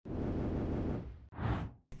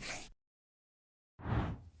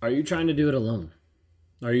Are you trying to do it alone?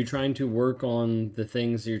 Are you trying to work on the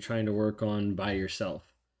things you're trying to work on by yourself?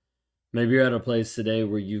 Maybe you're at a place today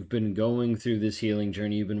where you've been going through this healing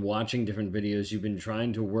journey, you've been watching different videos, you've been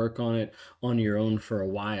trying to work on it on your own for a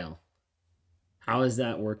while. How is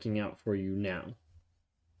that working out for you now?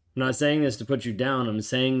 I'm not saying this to put you down. I'm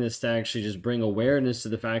saying this to actually just bring awareness to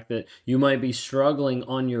the fact that you might be struggling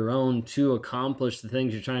on your own to accomplish the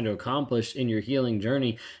things you're trying to accomplish in your healing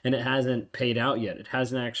journey, and it hasn't paid out yet. It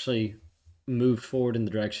hasn't actually moved forward in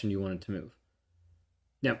the direction you wanted to move.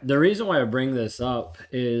 Now, the reason why I bring this up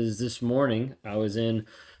is this morning I was in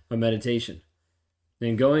a meditation.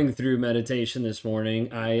 And going through meditation this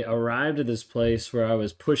morning, I arrived at this place where I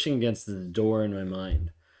was pushing against the door in my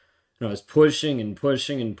mind. And I was pushing and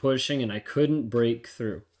pushing and pushing, and I couldn't break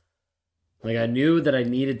through. Like, I knew that I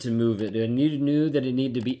needed to move it. I knew that it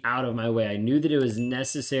needed to be out of my way. I knew that it was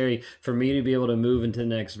necessary for me to be able to move into the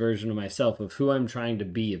next version of myself, of who I'm trying to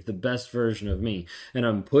be, of the best version of me. And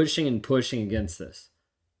I'm pushing and pushing against this.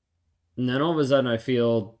 And then all of a sudden I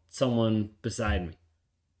feel someone beside me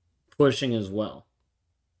pushing as well.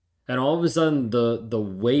 And all of a sudden the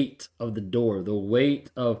weight of the door, the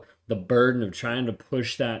weight of the burden of trying to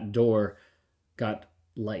push that door got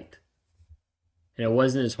light. And it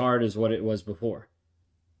wasn't as hard as what it was before.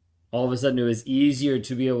 All of a sudden it was easier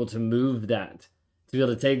to be able to move that, to be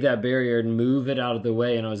able to take that barrier and move it out of the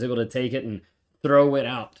way. And I was able to take it and throw it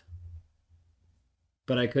out.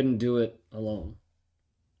 But I couldn't do it alone.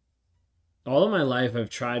 All of my life, I've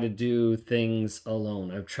tried to do things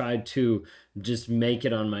alone. I've tried to just make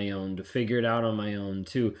it on my own, to figure it out on my own,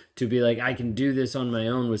 to be like, I can do this on my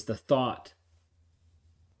own was the thought.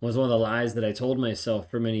 Was one of the lies that I told myself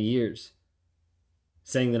for many years,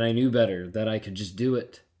 saying that I knew better, that I could just do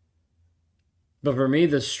it. But for me,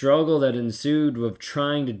 the struggle that ensued with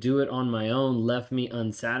trying to do it on my own left me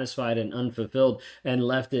unsatisfied and unfulfilled, and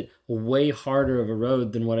left it way harder of a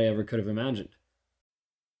road than what I ever could have imagined.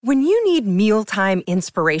 When you need mealtime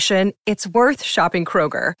inspiration, it's worth shopping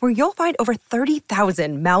Kroger, where you'll find over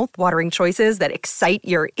 30,000 mouth-watering choices that excite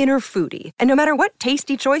your inner foodie. And no matter what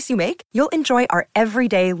tasty choice you make, you'll enjoy our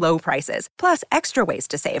everyday low prices, plus extra ways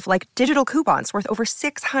to save, like digital coupons worth over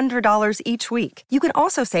 $600 each week. You can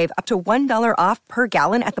also save up to $1 off per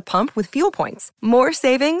gallon at the pump with fuel points. More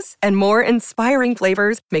savings and more inspiring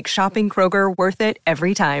flavors make shopping Kroger worth it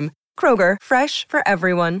every time. Kroger, fresh for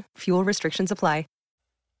everyone. Fuel restrictions apply.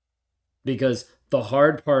 Because the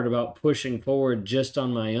hard part about pushing forward just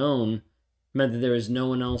on my own meant that there was no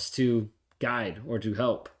one else to guide or to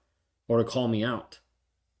help or to call me out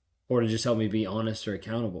or to just help me be honest or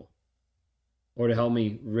accountable or to help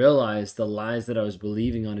me realize the lies that I was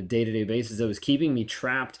believing on a day-to-day basis that was keeping me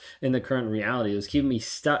trapped in the current reality. It was keeping me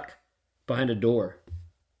stuck behind a door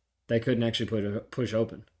that I couldn't actually push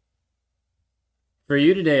open. For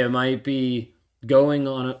you today, it might be going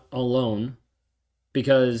on alone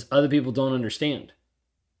because other people don't understand.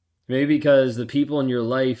 Maybe because the people in your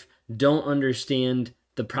life don't understand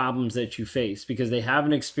the problems that you face because they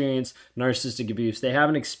haven't experienced narcissistic abuse. They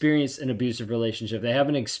haven't experienced an abusive relationship. They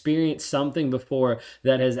haven't experienced something before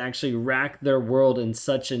that has actually racked their world in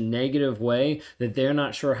such a negative way that they're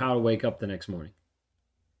not sure how to wake up the next morning.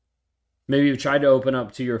 Maybe you've tried to open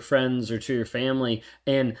up to your friends or to your family,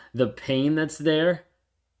 and the pain that's there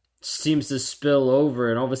seems to spill over,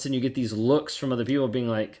 and all of a sudden you get these looks from other people being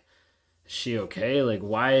like, is she okay? Like,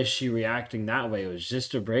 why is she reacting that way? It was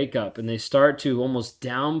just a breakup. And they start to almost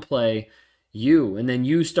downplay you, and then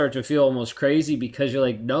you start to feel almost crazy because you're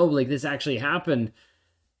like, no, like this actually happened,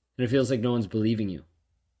 and it feels like no one's believing you.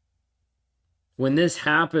 When this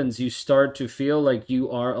happens, you start to feel like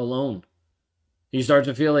you are alone. You start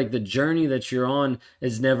to feel like the journey that you're on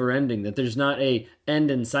is never ending, that there's not a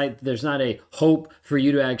end in sight, there's not a hope for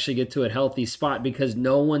you to actually get to a healthy spot because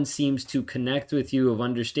no one seems to connect with you of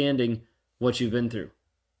understanding what you've been through.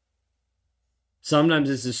 Sometimes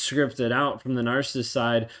this is scripted out from the narcissist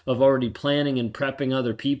side of already planning and prepping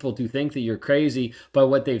other people to think that you're crazy by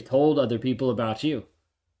what they've told other people about you.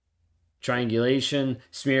 Triangulation,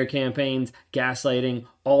 smear campaigns, gaslighting,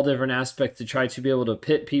 all different aspects to try to be able to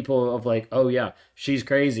pit people of like, oh yeah, she's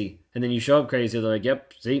crazy. And then you show up crazy. They're like,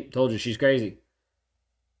 yep, see, told you she's crazy.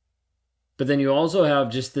 But then you also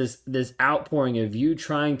have just this outpouring of you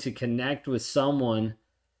trying to connect with someone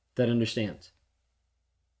that understands.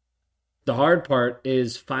 The hard part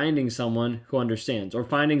is finding someone who understands or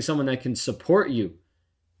finding someone that can support you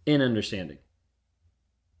in understanding.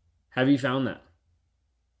 Have you found that?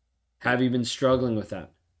 Have you been struggling with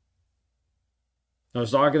that? I was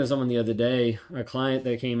talking to someone the other day, a client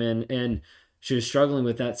that came in, and she was struggling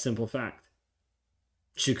with that simple fact.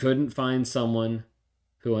 She couldn't find someone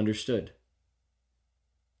who understood.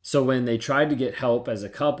 So when they tried to get help as a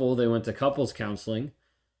couple, they went to couples counseling,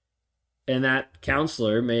 and that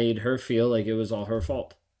counselor made her feel like it was all her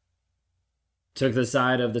fault. Took the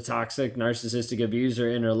side of the toxic, narcissistic abuser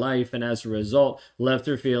in her life, and as a result, left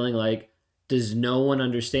her feeling like, does no one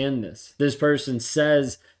understand this? This person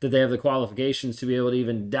says that they have the qualifications to be able to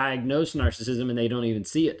even diagnose narcissism, and they don't even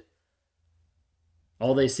see it.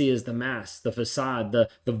 All they see is the mask, the facade, the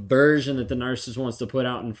version that the narcissist wants to put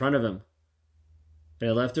out in front of him. They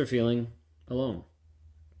left her feeling alone.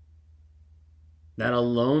 That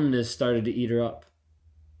aloneness started to eat her up.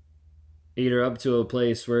 Eat her up to a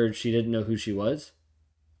place where she didn't know who she was.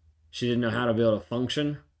 She didn't know how to be able to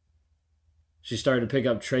function. She started to pick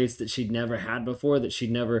up traits that she'd never had before, that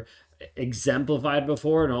she'd never exemplified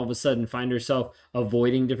before, and all of a sudden find herself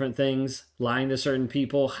avoiding different things, lying to certain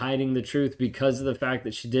people, hiding the truth because of the fact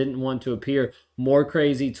that she didn't want to appear more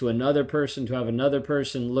crazy to another person, to have another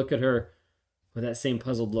person look at her with that same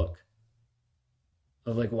puzzled look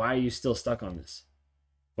of like, why are you still stuck on this?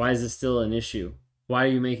 Why is this still an issue? Why are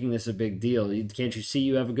you making this a big deal? Can't you see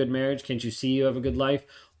you have a good marriage? Can't you see you have a good life?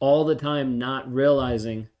 All the time not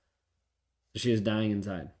realizing that she is dying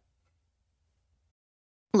inside.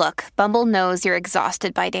 Look, Bumble knows you're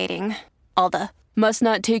exhausted by dating. All the must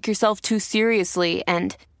not take yourself too seriously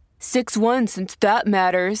and 6'1" since that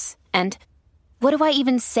matters. And what do I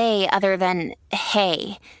even say other than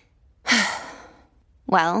hey?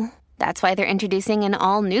 Well, that's why they're introducing an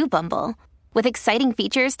all-new Bumble with exciting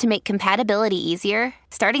features to make compatibility easier,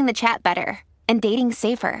 starting the chat better, and dating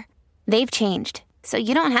safer. They've changed, so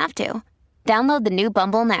you don't have to. Download the new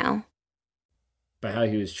Bumble now. By how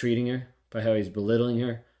he was treating her, by how he's belittling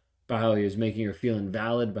her, by how he was making her feel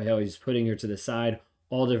invalid, by how he's putting her to the side,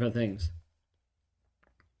 all different things.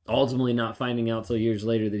 Ultimately not finding out till years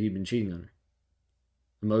later that he'd been cheating on her.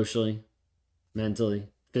 Emotionally, mentally,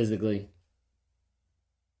 physically.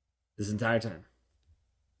 This entire time.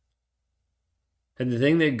 And the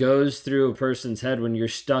thing that goes through a person's head when you're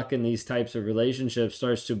stuck in these types of relationships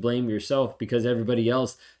starts to blame yourself because everybody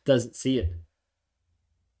else doesn't see it.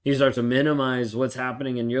 You start to minimize what's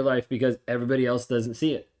happening in your life because everybody else doesn't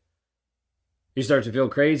see it. You start to feel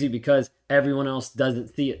crazy because everyone else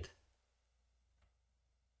doesn't see it.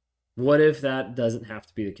 What if that doesn't have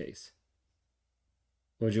to be the case?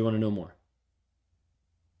 Would you want to know more?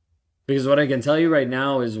 Because what I can tell you right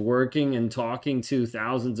now is working and talking to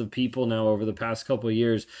thousands of people now over the past couple of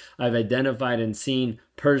years, I've identified and seen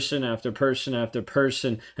person after person after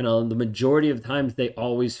person, and the majority of times they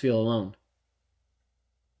always feel alone.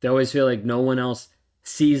 They always feel like no one else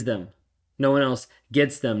sees them. No one else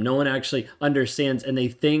gets them. No one actually understands, and they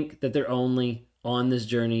think that they're only on this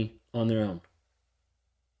journey on their own.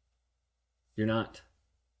 You're not.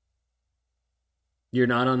 You're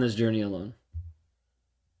not on this journey alone.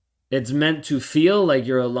 It's meant to feel like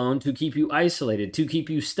you're alone, to keep you isolated, to keep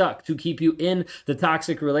you stuck, to keep you in the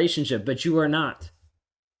toxic relationship, but you are not.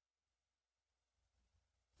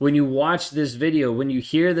 When you watch this video, when you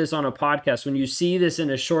hear this on a podcast, when you see this in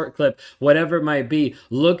a short clip, whatever it might be,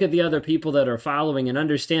 look at the other people that are following and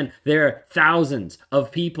understand there are thousands of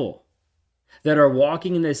people that are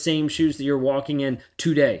walking in the same shoes that you're walking in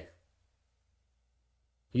today.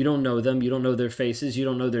 You don't know them, you don't know their faces, you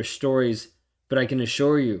don't know their stories, but I can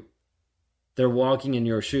assure you, they're walking in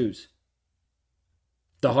your shoes.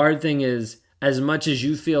 The hard thing is, as much as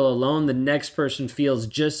you feel alone, the next person feels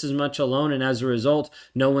just as much alone, and as a result,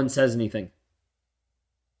 no one says anything.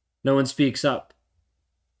 No one speaks up.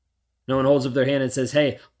 No one holds up their hand and says,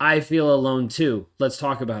 hey, I feel alone too. Let's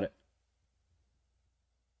talk about it.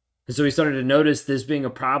 And so we started to notice this being a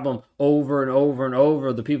problem over and over and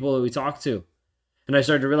over, the people that we talk to. And I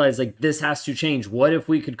started to realize, like, this has to change. What if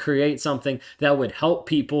we could create something that would help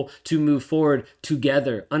people to move forward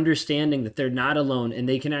together, understanding that they're not alone and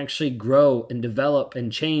they can actually grow and develop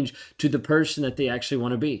and change to the person that they actually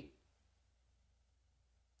want to be?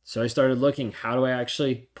 So I started looking, how do I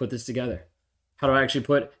actually put this together? How do I actually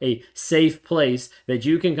put a safe place that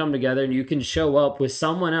you can come together and you can show up with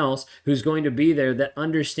someone else who's going to be there that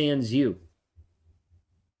understands you?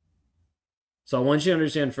 So I want you to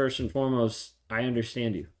understand, first and foremost, I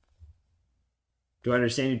understand you. Do I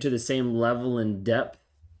understand you to the same level and depth?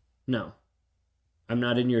 No. I'm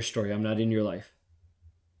not in your story. I'm not in your life.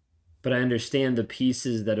 But I understand the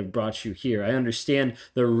pieces that have brought you here. I understand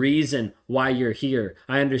the reason why you're here.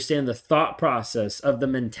 I understand the thought process of the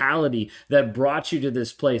mentality that brought you to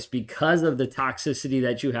this place because of the toxicity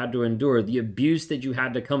that you had to endure, the abuse that you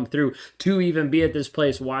had to come through to even be at this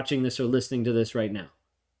place watching this or listening to this right now.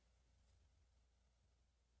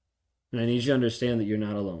 And I need you to understand that you're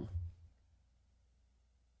not alone.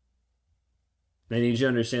 And I need you to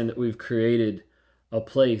understand that we've created a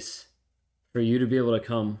place for you to be able to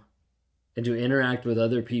come and to interact with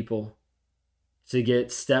other people, to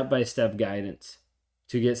get step-by-step guidance,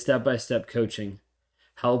 to get step-by-step coaching,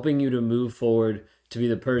 helping you to move forward to be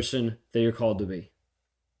the person that you're called to be.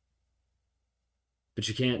 But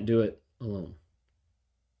you can't do it alone.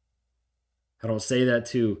 I don't say that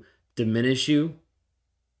to diminish you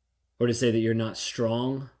or to say that you're not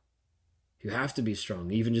strong. You have to be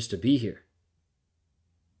strong, even just to be here.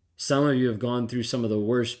 Some of you have gone through some of the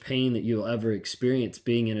worst pain that you'll ever experience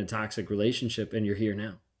being in a toxic relationship, and you're here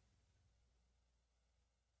now.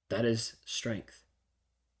 That is strength.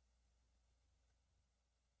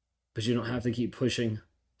 But you don't have to keep pushing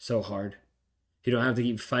so hard. You don't have to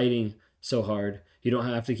keep fighting so hard. You don't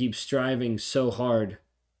have to keep striving so hard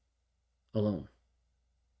alone.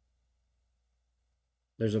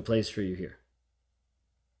 There's a place for you here.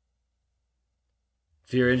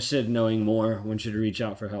 If you're interested in knowing more, I want you to reach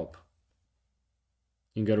out for help.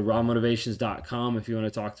 You can go to rawmotivations.com if you want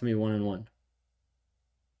to talk to me one-on-one.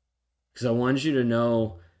 Because I want you to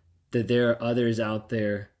know that there are others out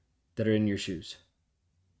there that are in your shoes.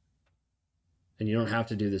 And you don't have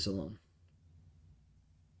to do this alone.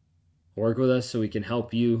 Work with us so we can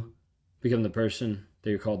help you become the person that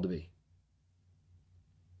you're called to be.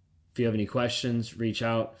 If you have any questions, reach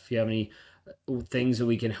out. If you have any things that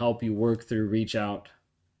we can help you work through, reach out.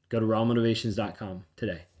 Go to rawmotivations.com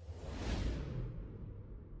today.